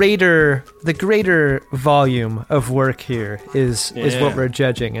greater volume of work here is what we're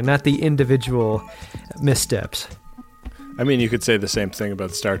judging, and not the individual missteps. I mean, you could say the same thing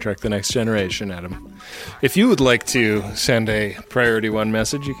about Star Trek The Next Generation, Adam. If you would like to send a Priority 1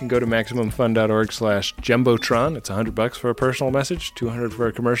 message, you can go to MaximumFun.org/Jumbotron. It's $100 for a personal message, $200 for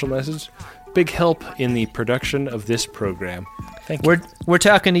a commercial message. Big help in the production of this program. Thank you. We're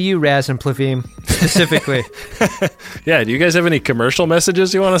talking to you, Raz and Plavim, specifically. Yeah, do you guys have any commercial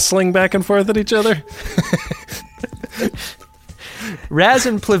messages you want to sling back and forth at each other? Raz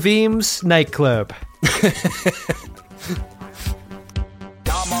and Plavim's nightclub.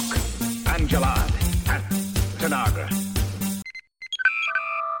 Darmok, Angelad, and Tanagra.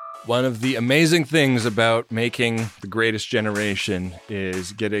 One of the amazing things about making The Greatest Generation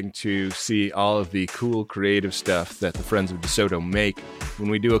is getting to see all of the cool creative stuff that the Friends of DeSoto make when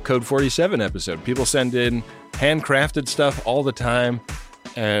we do a Code 47 episode. People send in handcrafted stuff all the time,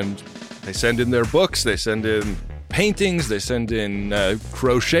 and they send in their books, they send in paintings, they send in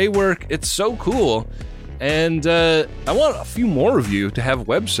crochet work. It's so cool. And I want a few more of you to have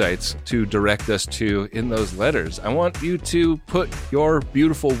websites to direct us to in those letters. I want you to put your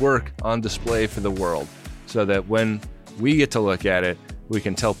beautiful work on display for the world so that when we get to look at it, we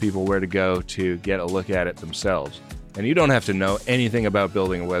can tell people where to go to get a look at it themselves. And you don't have to know anything about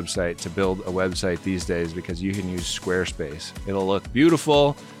building a website to build a website these days because you can use Squarespace. It'll look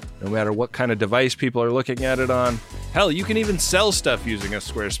beautiful no matter what kind of device people are looking at it on. Hell, you can even sell stuff using a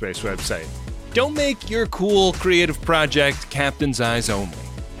Squarespace website. Don't make your cool creative project Captain's Eyes only.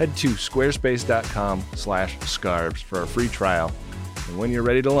 Head to squarespace.com/scarves for a free trial. And when you're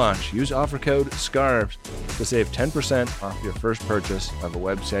ready to launch, use offer code SCARVES to save 10% off your first purchase of a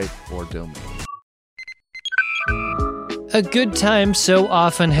website or domain. A good time so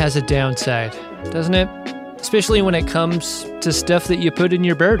often has a downside, doesn't it? Especially when it comes to stuff that you put in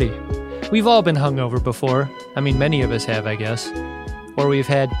your birdie. We've all been hungover before. I mean, many of us have, I guess. Or we've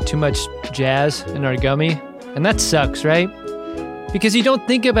had too much jazz in our gummy. And that sucks, right? Because you don't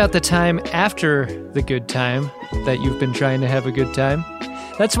think about the time after the good time that you've been trying to have a good time.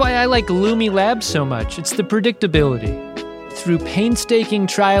 That's why I like Lumi Labs so much. It's the predictability. Through painstaking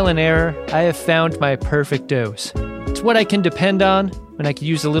trial and error, I have found my perfect dose. It's what I can depend on when I could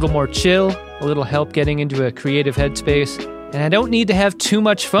use a little more chill, a little help getting into a creative headspace, and I don't need to have too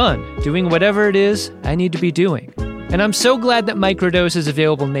much fun doing whatever it is I need to be doing. And I'm so glad that Microdose is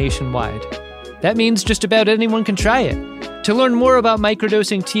available nationwide. That means just about anyone can try it. To learn more about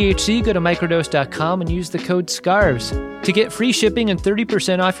microdosing THC, go to microdose.com and use the code SCARVES to get free shipping and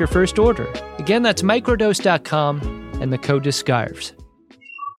 30% off your first order. Again, that's microdose.com and the code is SCARVES.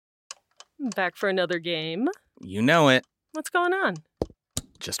 Back for another game. You know it. What's going on?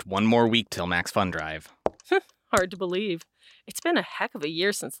 Just one more week till Max Fun Drive. Hard to believe. It's been a heck of a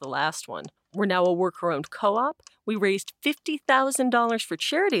year since the last one. We're now a worker-owned co-op. We raised $50,000 for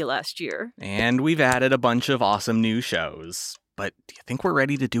charity last year. And we've added a bunch of awesome new shows. But do you think we're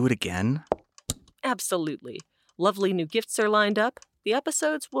ready to do it again? Absolutely. Lovely new gifts are lined up. The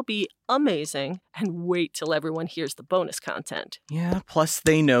episodes will be amazing. And wait till everyone hears the bonus content. Yeah, plus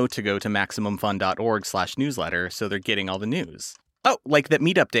they know to go to MaximumFun.org/newsletter, so they're getting all the news. Oh, like that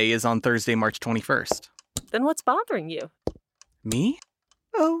meetup day is on Thursday, March 21st. Then what's bothering you? Me?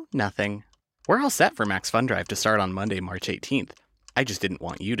 Oh, nothing. We're all set for Max Fun Drive to start on Monday, March 18th. I just didn't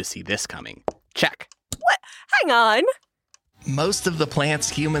want you to see this coming. Check. What? Hang on. Most of the plants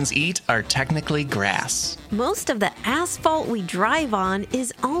humans eat are technically grass. Most of the asphalt we drive on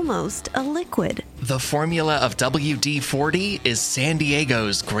is almost a liquid. The formula of WD-40 is San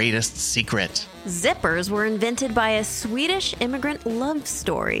Diego's greatest secret. Zippers were invented by a Swedish immigrant love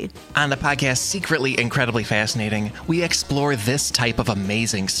story. On the podcast Secretly Incredibly Fascinating, we explore this type of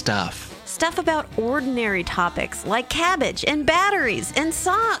amazing stuff. Stuff about ordinary topics like cabbage and batteries and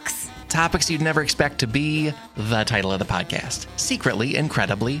socks. Topics you'd never expect to be the title of the podcast. Secretly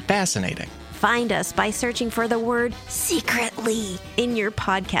Incredibly Fascinating. Find us by searching for the word secretly in your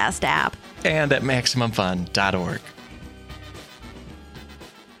podcast app. And at MaximumFun.org.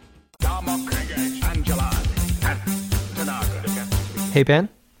 Hey, Ben?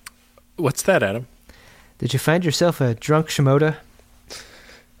 What's that, Adam? Did you find yourself a drunk Shimoda?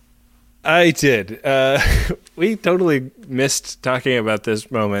 I did. We totally missed talking about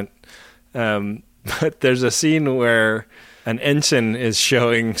this moment. But there's a scene where an ensign is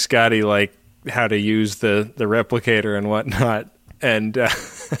showing Scotty like how to use the replicator and whatnot, and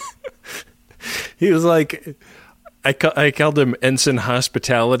he was like, I called him Ensign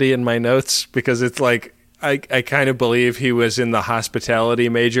Hospitality in my notes because it's like I kind of believe he was in the hospitality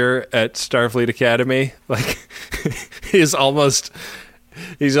major at Starfleet Academy. Like he's almost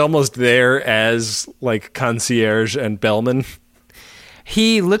there as like concierge and bellman.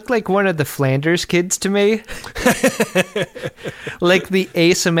 He looked like one of the Flanders kids to me. Like the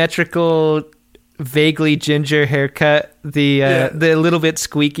asymmetrical, vaguely ginger haircut, the little bit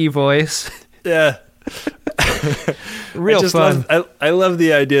squeaky voice. Yeah. Real fun. I love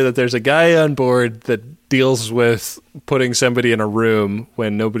the idea that there's a guy on board that deals with putting somebody in a room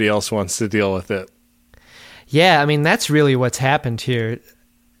when nobody else wants to deal with it. Yeah, I mean, that's really what's happened here.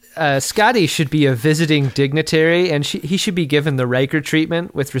 Scotty should be a visiting dignitary, and he should be given the Riker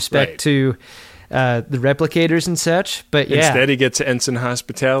treatment with respect to the replicators and such. But yeah, instead he gets Ensign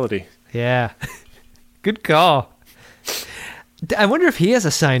Hospitality. Yeah, good call. I wonder if he has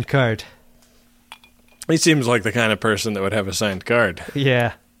a signed card. He seems like the kind of person that would have a signed card.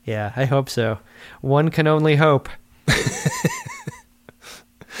 Yeah, I hope so. One can only hope.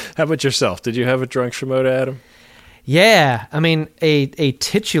 How about yourself? Did you have a drunk Shimoda, Adam? Yeah, I mean, a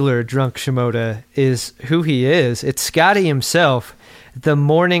titular drunk Shimoda is who he is. It's Scotty himself, the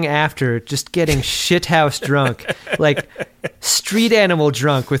morning after, just getting shithouse drunk, like street animal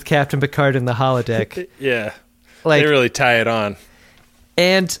drunk with Captain Picard in the holodeck. Yeah, like, they really tie it on.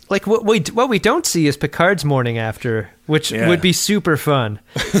 And like what we don't see is Picard's morning after, which would be super fun.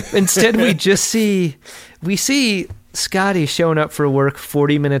 Instead, we see Scotty showing up for work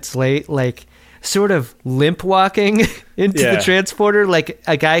 40 minutes late, like sort of limp walking into the transporter, like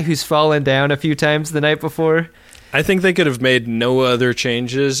a guy who's fallen down a few times the night before. I think they could have made no other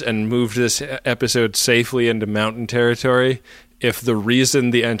changes and moved this episode safely into mountain territory if the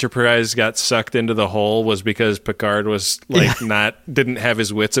reason the Enterprise got sucked into the hole was because Picard was didn't have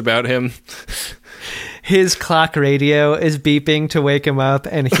his wits about him. His clock radio is beeping to wake him up,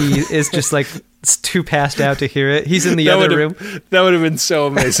 and he is just like too passed out to hear it. He's in the other room. That would have been so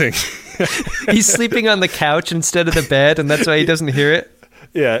amazing. He's sleeping on the couch instead of the bed, and that's why he doesn't hear it.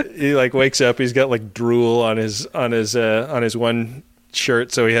 Yeah, he like wakes up. He's got like drool on his one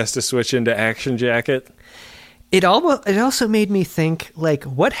shirt, so he has to switch into action jacket. It also made me think, like,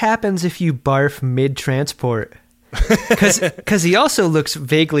 what happens if you barf mid transport? Because he also looks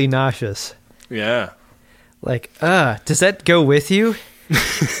vaguely nauseous. Yeah. Like, does that go with you?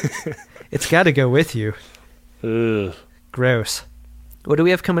 It's got to go with you. Ugh. Gross. What do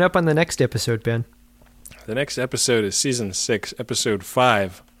we have coming up on the next episode, Ben? The next episode is Season 6, Episode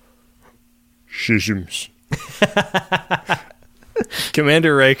 5. Schisms.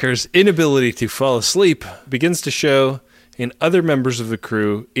 Commander Riker's inability to fall asleep begins to show in other members of the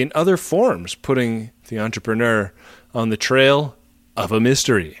crew in other forms, putting the entrepreneur on the trail of a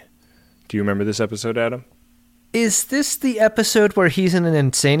mystery. Do you remember this episode, Adam? Is this the episode where he's in an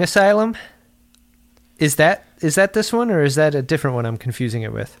insane asylum? Is that this one, or is that a different one I'm confusing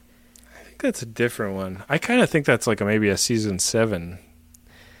it with? I think that's a different one. I kind of think that's like maybe a Season 7.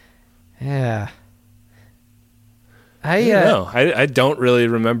 Yeah. I don't know. I don't really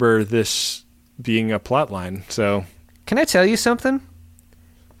remember this being a plot line, so... Can I tell you something?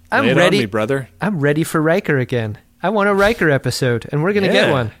 I'm ready. On me, brother. I'm ready for Riker again. I want a Riker episode, and we're going to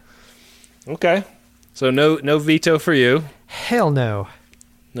get one. Okay. So no veto for you. Hell no.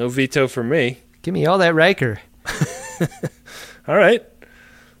 No veto for me. Give me all that Riker. All right.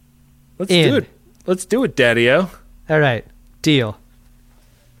 Let's do it. Let's do it, Daddy-O. All right. Deal.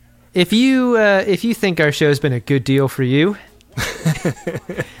 If you think our show's been a good deal for you,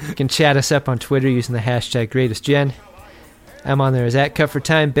 you can chat us up on Twitter using the hashtag GreatestGen. I'm on there as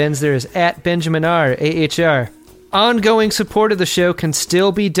 @CutForTime. Ben's there as @BenjaminR, AHR. Ongoing support of the show can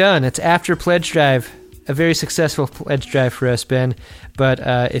still be done. It's after Pledge Drive. A very successful pledge drive for us, Ben. But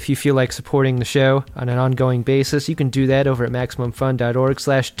if you feel like supporting the show on an ongoing basis, you can do that over at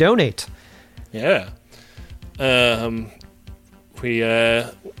MaximumFun.org/donate. Yeah.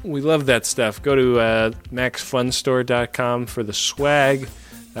 We love that stuff. Go to maxfunstore.com for the swag.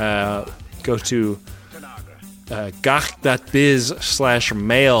 Go to gach.biz/mail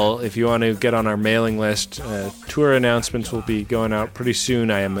if you want to get on our mailing list. Tour announcements will be going out pretty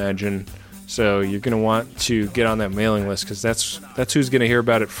soon, I imagine. So you're going to want to get on that mailing list because that's who's going to hear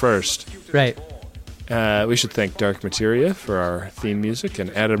about it first. Right. We should thank Dark Materia for our theme music and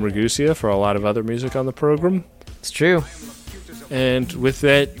Adam Ragusia for a lot of other music on the program. It's true. And with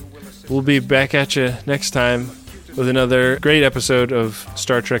that, we'll be back at you next time with another great episode of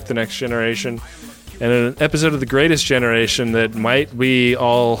Star Trek The Next Generation and an episode of The Greatest Generation that might be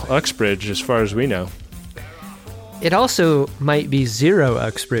all Uxbridge as far as we know. It also might be zero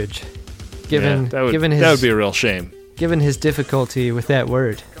Uxbridge. That would be a real shame. Given his difficulty with that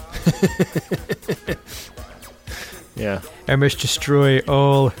word. Yeah. I must destroy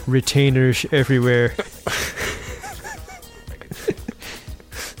all retainers everywhere.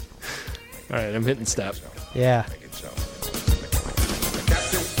 All right, I'm hitting stop. Yeah.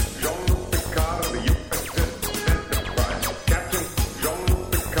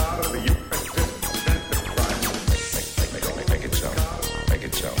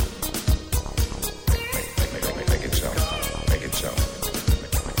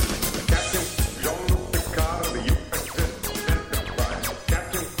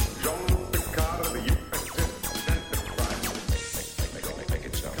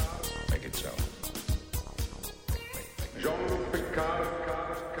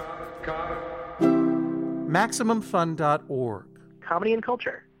 MaximumFun.org. Comedy and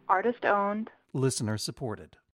culture. Artist owned. Listener supported.